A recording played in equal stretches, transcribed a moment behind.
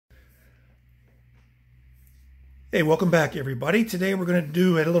Hey, welcome back, everybody. Today we're going to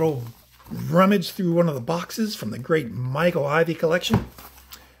do a little rummage through one of the boxes from the great Michael Ivey collection.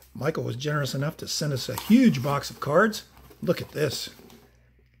 Michael was generous enough to send us a huge box of cards. Look at this.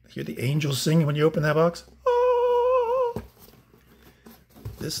 Hear the angels singing when you open that box? Oh!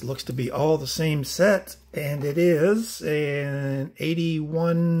 This looks to be all the same set, and it is an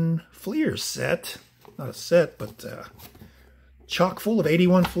 81 Fleer set. Not a set, but chock full of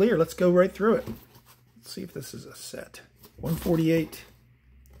 81 Fleer. Let's go right through it. See if this is a set. 148,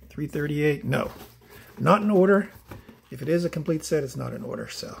 338. No, not in order. If it is a complete set, it's not in order.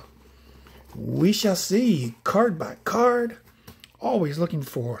 So we shall see, card by card. Always looking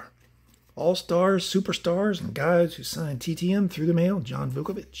for all-stars, superstars, and guys who sign TTM through the mail. John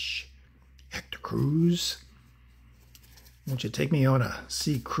Vukovic, Hector Cruz. Won't you take me on a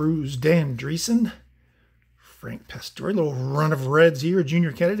sea cruise? Dan Dreesen. Frank Pastore, little run of reds here.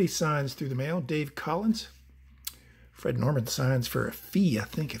 Junior Kennedy signs through the mail. Dave Collins. Fred Norman signs for a fee, I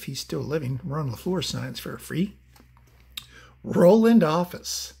think, if he's still living. Ron LaFleur signs for a free. Roland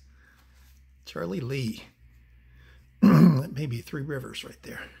Office. Charlie Lee. That may be Three Rivers right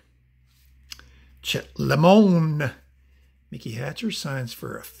there. Chet Lemon. Mickey Hatcher signs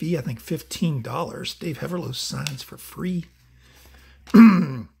for a fee, I think $15. Dave Heverlos signs for free.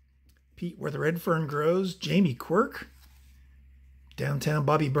 Pete Where the Red Fern Grows, Jamie Quirk, Downtown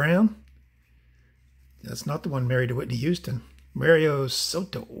Bobby Brown. That's not the one married to Whitney Houston. Mario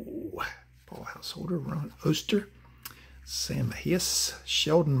Soto, Paul Householder, Ron Oster, Sam Mahias,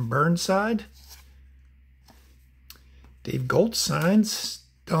 Sheldon Burnside, Dave Gold signs,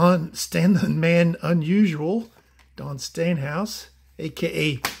 Don Stanley Man Unusual, Don Stainhouse,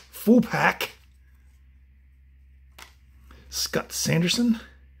 a.k.a. Full Pack, Scott Sanderson.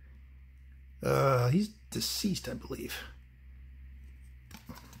 He's deceased, I believe.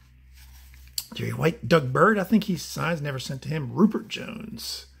 Jerry White, Doug Bird, I think he signs, never sent to him. Rupert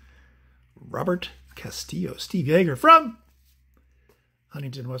Jones, Robert Castillo, Steve Yeager from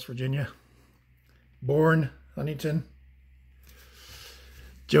Huntington, West Virginia. Born Huntington.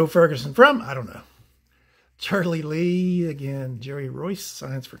 Joe Ferguson from, I don't know. Charlie Lee, again, Jerry Royce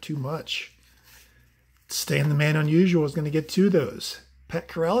signs for too much. Stan the Man Unusual is going to get two of those. Pat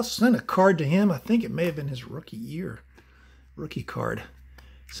Corrales sent a card to him. I think it may have been his rookie year. Rookie card.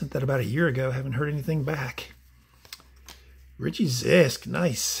 Sent that about a year ago. Haven't heard anything back. Richie Zisk.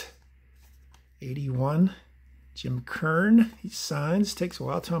 Nice. 81. Jim Kern. He signs. Takes a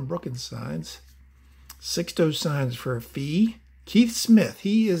while. Tom Brookins signs. Sixto signs for a fee. Keith Smith.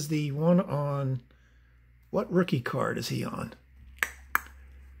 He is the one on... What rookie card is he on?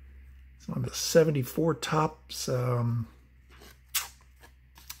 It's on the 74 Topps...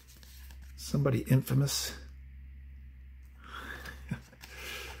 Somebody infamous.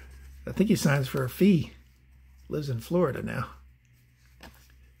 I think he signs for a fee. Lives in Florida now.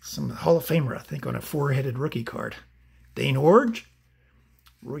 Some Hall of Famer, I think, on a four-headed rookie card. Dane Orge.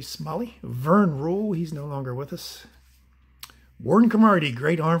 Roy Smalley. Vern Rule. He's no longer with us. Warren Camardi.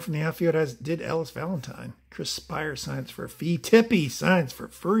 Great arm from the outfield, as did Ellis Valentine. Chris Spire signs for a fee. Tippy signs for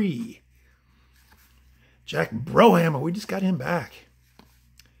free. Jack Brohammer. We just got him back.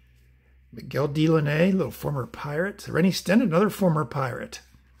 Miguel Delaney, little former Pirate. Rennie Sten, another former Pirate.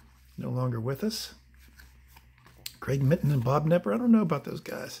 No longer with us. Craig Mitten and Bob Nepper. I don't know about those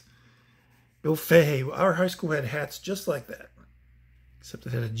guys. Bill Fahey. Our high school had hats just like that. Except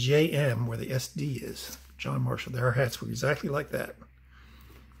it had a JM where the SD is. John Marshall. Our hats were exactly like that.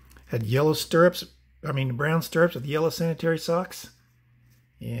 Had yellow stirrups. Brown stirrups with yellow sanitary socks.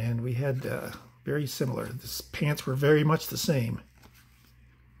 And we had very similar. The pants were very much the same.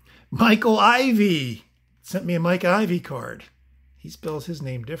 Michael Ivey sent me a Mike Ivey card. He spells his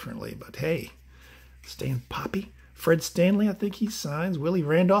name differently, but hey. Stan Poppy. Fred Stanley, I think he signs. Willie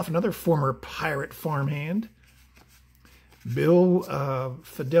Randolph, another former Pirate farmhand. Bill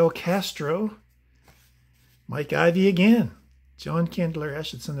Fidel Castro. Mike Ivey again. John Candler. I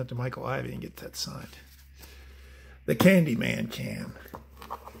should send that to Michael Ivey and get that signed. The Candyman can.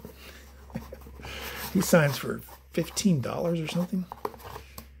 He signs for $15 or something.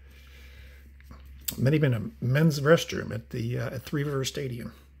 Then even a men's restroom at the at Three River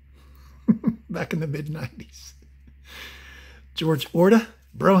Stadium back in the mid-90s. George Orta,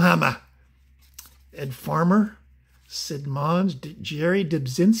 Brohama, Ed Farmer, Sid Mons, Jerry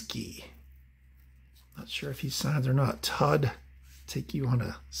Dubzinski. Not sure if he signs or not. Todd, take you on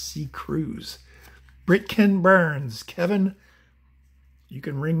a sea cruise. Britt Ken Burns, Kevin, you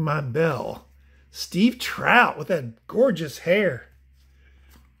can ring my bell. Steve Trout with that gorgeous hair.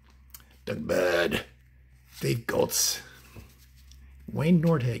 Doug Bird, Dave Goltz, Wayne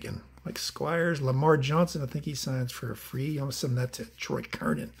Nordhagen, Mike Squires, Lamar Johnson, I think he signs for a free. I'm going to send that to Troy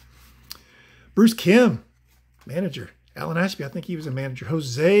Kernan. Bruce Kim, manager. Alan Ashby, I think he was a manager.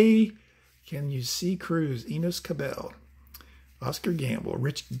 Jose, can you see Cruz? Enos Cabell. Oscar Gamble.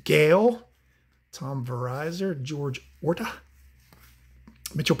 Rich Gale. Tom Verizor. George Orta.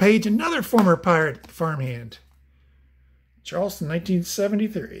 Mitchell Page, another former Pirate farmhand. Charleston,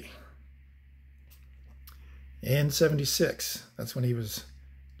 1973. And 76. That's when he was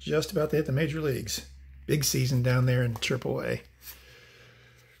just about to hit the major leagues. Big season down there in AAA.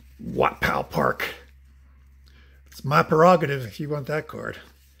 Watpow Park. It's my prerogative if you want that card.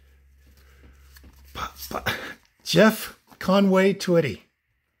 Jeff Conway Twitty.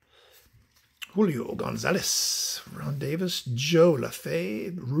 Julio Gonzalez. Ron Davis. Joe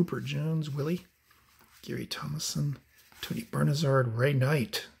LaFave. Rupert Jones. Willie. Gary Thomason. Tony Bernazard. Ray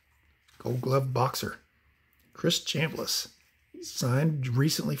Knight. Gold Glove Boxer. Chris Chambliss. He signed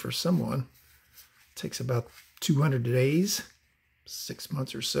recently for someone. Takes about 200 days. 6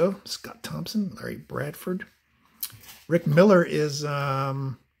 months or so. Scott Thompson. Larry Bradford. Rick Miller is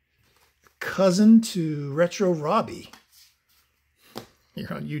cousin to Retro Robbie.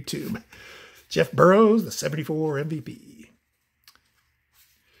 You're on YouTube. Jeff Burrows, the 74 MVP.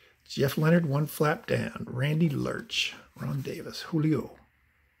 Jeff Leonard, one flap down. Randy Lurch. Ron Davis. Julio.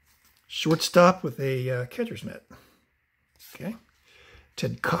 Shortstop with a catcher's mitt. Okay.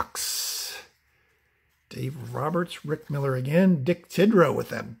 Ted Cox. Dave Roberts. Rick Miller again. Dick Tidrow with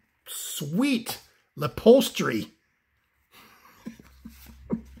that sweet upholstery.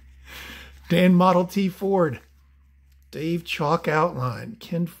 Dan Model T Ford. Dave Chalk Outline.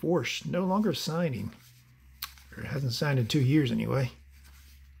 Ken Forsch, no longer signing. Or hasn't signed in 2 years anyway.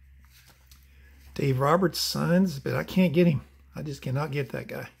 Dave Roberts signs, but I can't get him. I just cannot get that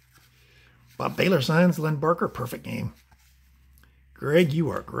guy. Bob Baylor signs. Len Barker, perfect game. Greg, you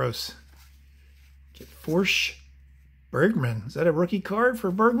are gross. Get Forsch. Bergman. Is that a rookie card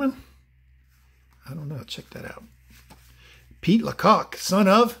for Bergman? I don't know. Check that out. Pete Lecoq, son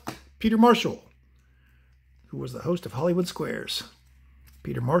of Peter Marshall, who was the host of Hollywood Squares.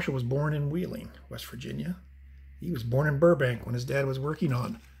 Peter Marshall was born in Wheeling, West Virginia. He was born in Burbank when his dad was working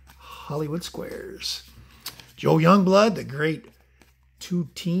on Hollywood Squares. Joe Youngblood, the great two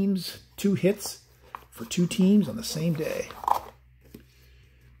hits for two teams on the same day.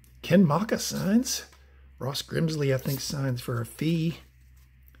 Ken Maka signs. Ross Grimsley, I think, signs for a fee.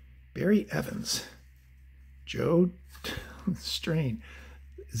 Barry Evans. Joe Strain.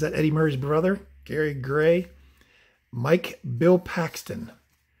 Is that Eddie Murray's brother? Gary Gray. Mike Bill Paxton.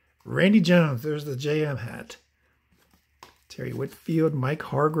 Randy Jones. There's the JM hat. Terry Whitfield. Mike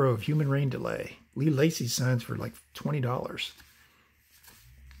Hargrove. Human Rain Delay. Lee Lacy signs for like $20.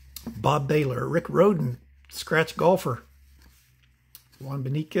 Bob Baylor. Rick Roden. Scratch golfer. Juan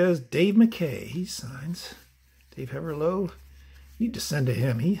Beniquez. Dave McKay. He signs. Dave Heverlow. You need to send to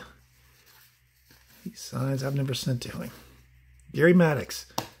him. He signs. I've never sent to him. Gary Maddox.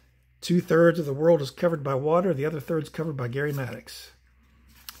 2/3 of the world is covered by water. The other third's covered by Gary Maddox.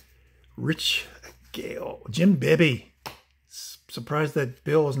 Rich Gale. Jim Bibby. Surprised that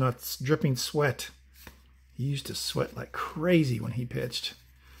Bill is not dripping sweat. He used to sweat like crazy when he pitched.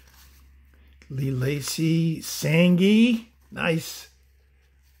 Lee Lacy. Sangy. Nice.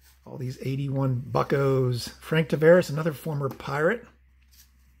 All these 81 buccos. Frank Tavares, another former Pirate.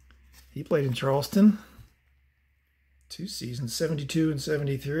 He played in Charleston. 2 seasons, 72 and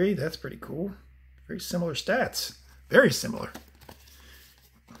 73. That's pretty cool. Very similar stats. Very similar.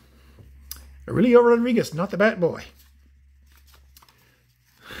 Aurelio Rodriguez, not the bat boy.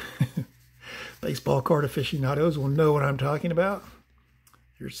 Baseball card aficionados will know what I'm talking about.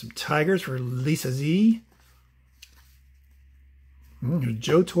 Here's some Tigers for Lisa Z.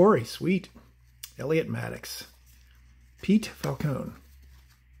 Joe Torre, sweet. Elliot Maddox. Pete Falcone.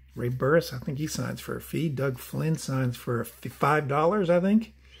 Ray Burris, I think he signs for a fee. Doug Flynn signs for $5, I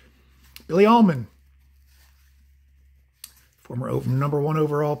think. Billy Allman. Former #1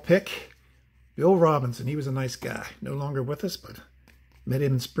 overall pick. Bill Robinson, he was a nice guy. No longer with us, but met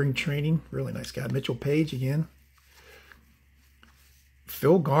him in spring training. Really nice guy. Mitchell Page again.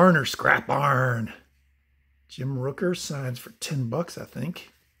 Phil Garner, Scrap Iron. Jim Rooker signs for $10, I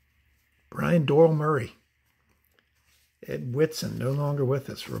think. Brian Doyle Murray. Ed Whitson, no longer with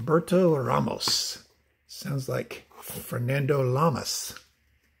us. Roberto Ramos. Sounds like Fernando Lamas.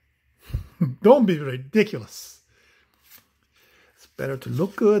 Don't be ridiculous. It's better to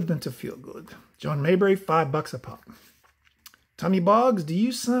look good than to feel good. John Mayberry, $5 a pop. Tommy Boggs, do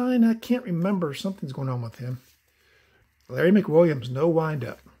you sign? I can't remember. Something's going on with him. Larry McWilliams, no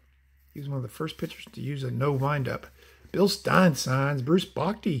windup. He was one of the first pitchers to use a no windup. Bill Stein signs. Bruce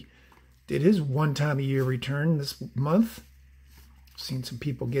Bocty did his one-time-a-year return this month. Seen some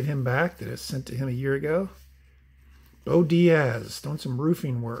people get him back that I sent to him a year ago. Bo Diaz doing some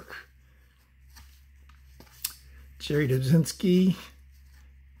roofing work. Jerry Dubzinski,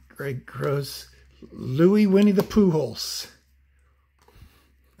 Greg Gross, Louis Winnie the Pujols.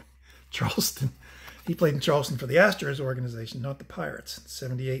 Charleston. He played in Charleston for the Astros organization, not the Pirates, in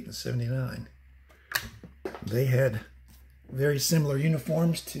 78 and 79. They had very similar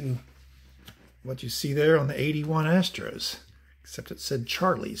uniforms to what you see there on the 81 Astros, except it said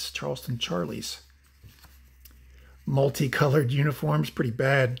Charlies, Charleston Charlies. Multicolored uniforms, pretty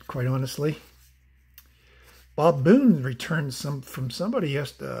bad, quite honestly. Bob Boone returned some from somebody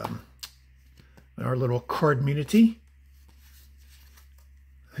yesterday, our little card community.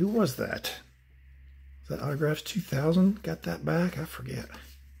 Who was that? Was that Autographs 2000? Got that back? I forget.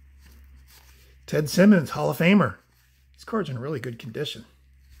 Ted Simmons, Hall of Famer. These cards are in really good condition.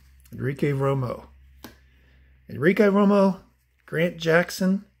 Enrique Romo, Grant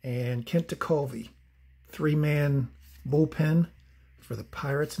Jackson, and Kent DeColvey. Three-man bullpen for the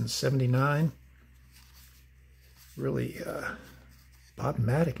Pirates in 79. Really, Bob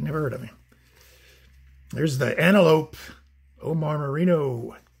Maddock, never heard of him. There's the Antelope, Omar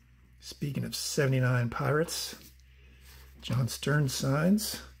Marino. Speaking of 79 Pirates, John Stern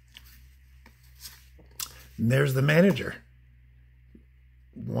signs. And there's the manager.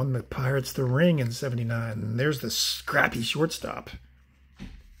 Won the Pirates the ring in 79. And there's the scrappy shortstop.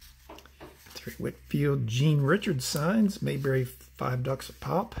 Terry Whitfield, Gene Richards signs. Mayberry, $5 a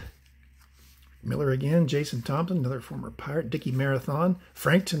pop. Miller again, Jason Thompson, another former Pirate. Dickie Marathon.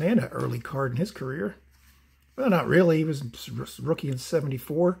 Frank Tanana, early card in his career. Well, not really. He was a rookie in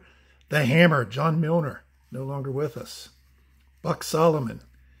 74. The Hammer, John Milner, no longer with us. Buck Solomon.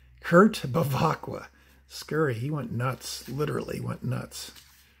 Kurt Bavacqua. Scurry, he went nuts. Literally went nuts.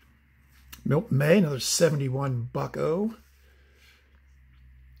 Milt May, another 71 Bucko.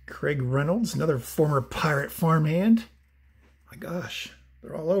 Craig Reynolds, another former Pirate farmhand. My gosh.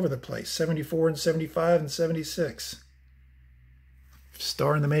 They're all over the place. 74 and 75 and 76.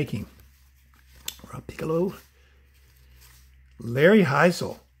 Star in the making. Rob Piccolo. Larry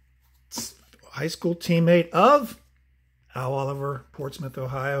Heisel. High school teammate of Al Oliver, Portsmouth,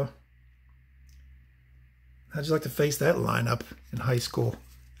 Ohio. How'd you like to face that lineup in high school?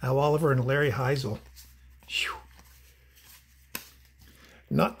 Al Oliver and Larry Heisel. Whew.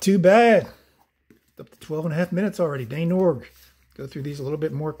 Not too bad. Up to 12 and a half minutes already. Dane Org. Go through these a little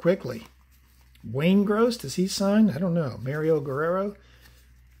bit more quickly. Wayne Gross, does he sign? I don't know. Mario Guerrero.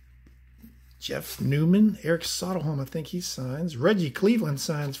 Jeff Newman. Eric Soderholm, I think he signs. Reggie Cleveland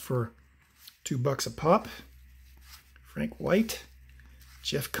signs for $2 a pop. Frank White.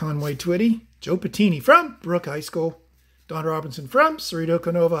 Jeff Conway Twitty. Joe Patini from Brooke High School. Don Robinson from Cerrito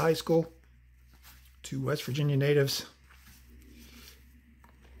Canova High School. Two West Virginia natives.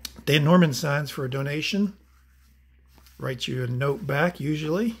 Dan Norman signs for a donation. Writes you a note back,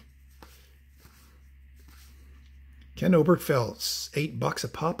 usually. Ken Obergfeld's $8 a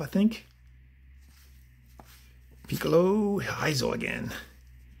pop, I think. Piccolo, Heisel again.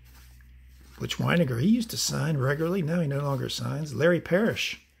 Butch Weiniger, he used to sign regularly. Now he no longer signs. Larry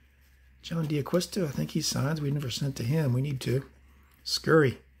Parrish. John D'Acquisto, I think he signs. We never sent to him. We need to.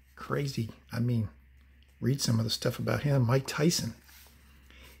 Scurry, crazy. I mean, read some of the stuff about him. Mike Tyson.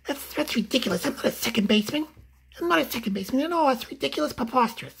 That's ridiculous. I'm not a second baseman. I'm not a second baseman at all. It's ridiculous,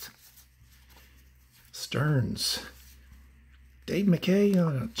 preposterous. Stearns. Dave McKay. Oh,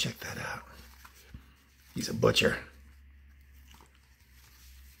 no, check that out. He's a butcher.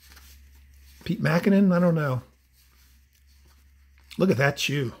 Pete Mackinnon. I don't know. Look at that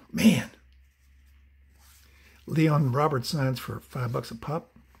shoe. Man. Leon Roberts signs for $5 a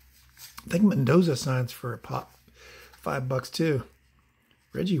pop. I think Mendoza signs for a pop. $5 too.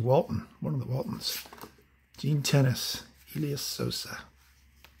 Reggie Walton. One of the Waltons. Gene Tennis, Elias Sosa.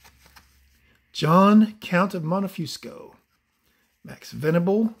 John, Count of Montefusco. Max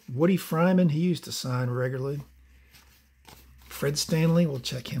Venable, Woody Fryman, he used to sign regularly. Fred Stanley, we'll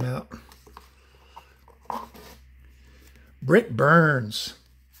check him out. Britt Burns.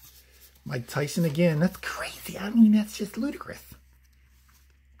 Mike Tyson again, that's crazy. I mean, that's just ludicrous.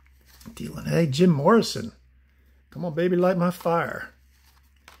 Dylan A. Jim Morrison. Come on, baby, light my fire.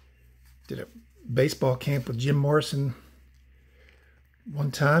 Did a baseball camp with Jim Morrison one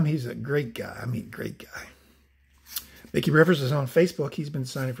time. He's a great guy. I mean, great guy. Mickey Rivers is on Facebook. He's been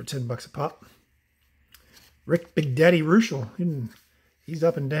signing for $10 a pop. Rick Big Daddy Ruschel. He's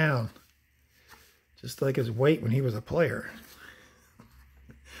up and down. Just like his weight when he was a player.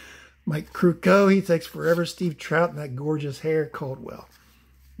 Mike Kruko. He takes forever. Steve Trout and that gorgeous hair. Caldwell.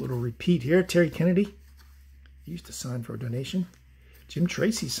 Little repeat here. Terry Kennedy used to sign for a donation. Jim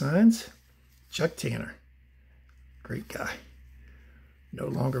Tracy signs. Chuck Tanner. Great guy. No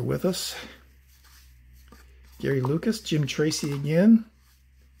longer with us. Gary Lucas. Jim Tracy again.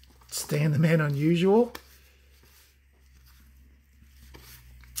 Stan the Man Unusual.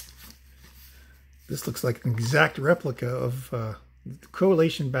 This looks like an exact replica of the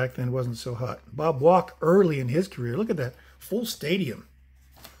correlation back then wasn't so hot. Bob Walk early in his career. Look at that. Full stadium.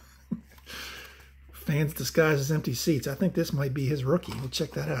 Fans disguised as empty seats. I think this might be his rookie. We'll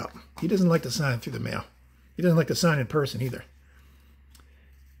check that out. He doesn't like to sign through the mail. He doesn't like to sign in person either.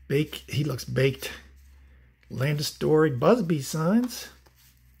 He looks baked. Landis Story. Busby signs.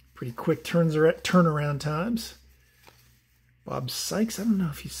 Pretty quick turnaround times. Bob Sykes. I don't know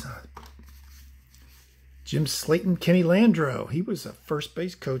if he signed. Jim Slayton, Kenny Landreau. He was a first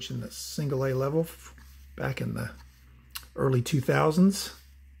base coach in the single A level back in the early 2000s.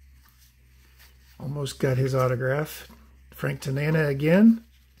 Almost got his autograph. Frank Tanana again.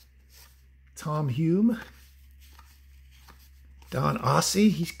 Tom Hume. Don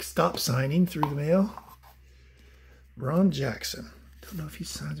Ossie. He stopped signing through the mail. Ron Jackson. Don't know if he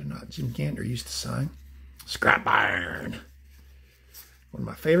signs or not. Jim Gander used to sign. Scrap Iron. One of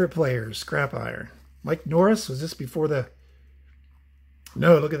my favorite players, Scrap Iron. Mike Norris, was this before the...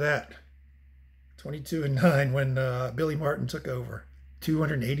 No, look at that. 22-9 when Billy Martin took over.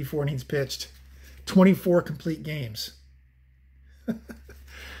 284 innings pitched. 24 complete games.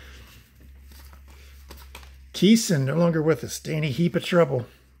 Keeson, no longer with us. Danny, heap of trouble.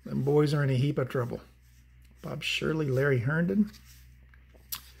 Them boys are in a heap of trouble. Bob Shirley, Larry Herndon.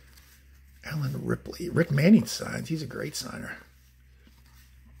 Alan Ripley. Rick Manning signs. He's a great signer.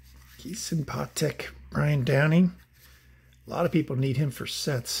 Keeson, Patek, Brian Downing. A lot of people need him for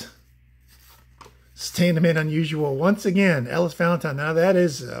sets. Stan the Man Unusual once again. Ellis Valentine. Now that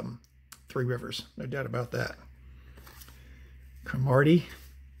is Three Rivers. No doubt about that. Cromartie.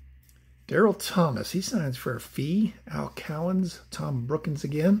 Daryl Thomas. He signs for a fee. Al Cowens. Tom Brookins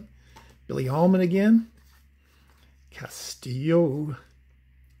again. Billy Allman again. Castillo.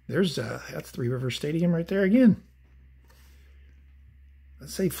 There's that's Three Rivers Stadium right there again.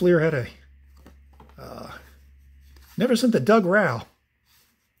 Let's say Fleer had a... never sent the Doug Rao.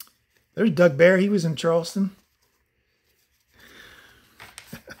 There's Doug Bear. He was in Charleston.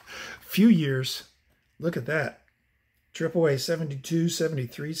 Few years. Look at that. AAA 72,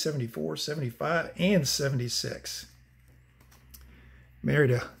 73, 74, 75, and 76.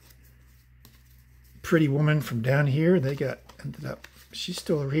 Married a pretty woman from down here. They ended up... She's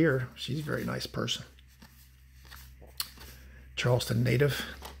still here. She's a very nice person. Charleston native.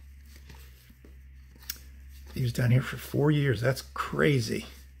 He was down here for 4 years. That's crazy.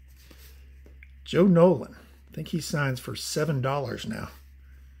 Joe Nolan. I think he signs for $7 now.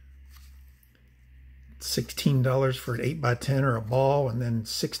 $16 for an 8x10 or a ball, and then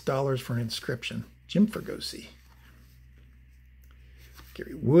 $6 for an inscription. Jim Fergosi.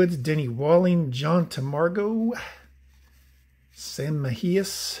 Gary Woods, Denny Walling, John Tamargo, Sam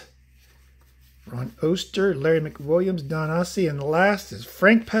Mejias, Ron Oster, Larry McWilliams, Don Ossie, and the last is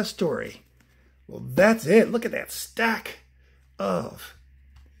Frank Pastore. Well, that's it. Look at that stack of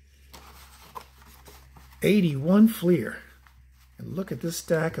 81 Fleer. And look at this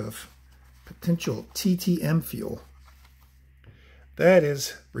stack of potential TTM fuel. That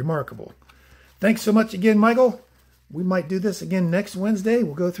is remarkable. Thanks so much again, Michael. We might do this again next Wednesday.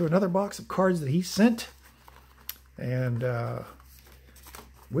 We'll go through another box of cards that he sent. And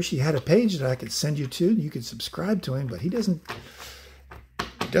wish he had a page that I could send you to. You could subscribe to him, but he doesn't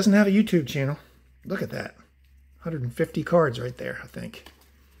have a YouTube channel. Look at that. 150 cards right there, I think.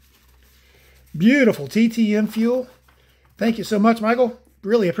 Beautiful TTM fuel. Thank you so much, Michael.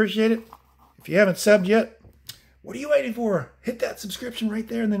 Really appreciate it. If you haven't subbed yet, what are you waiting for? Hit that subscription right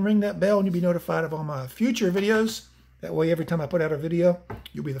there and then ring that bell and you'll be notified of all my future videos. That way, every time I put out a video,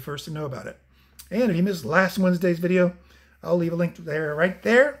 you'll be the first to know about it. And if you missed last Wednesday's video, I'll leave a link there, right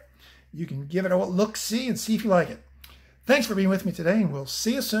there. You can give it a look-see and see if you like it. Thanks for being with me today, and we'll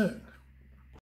see you soon.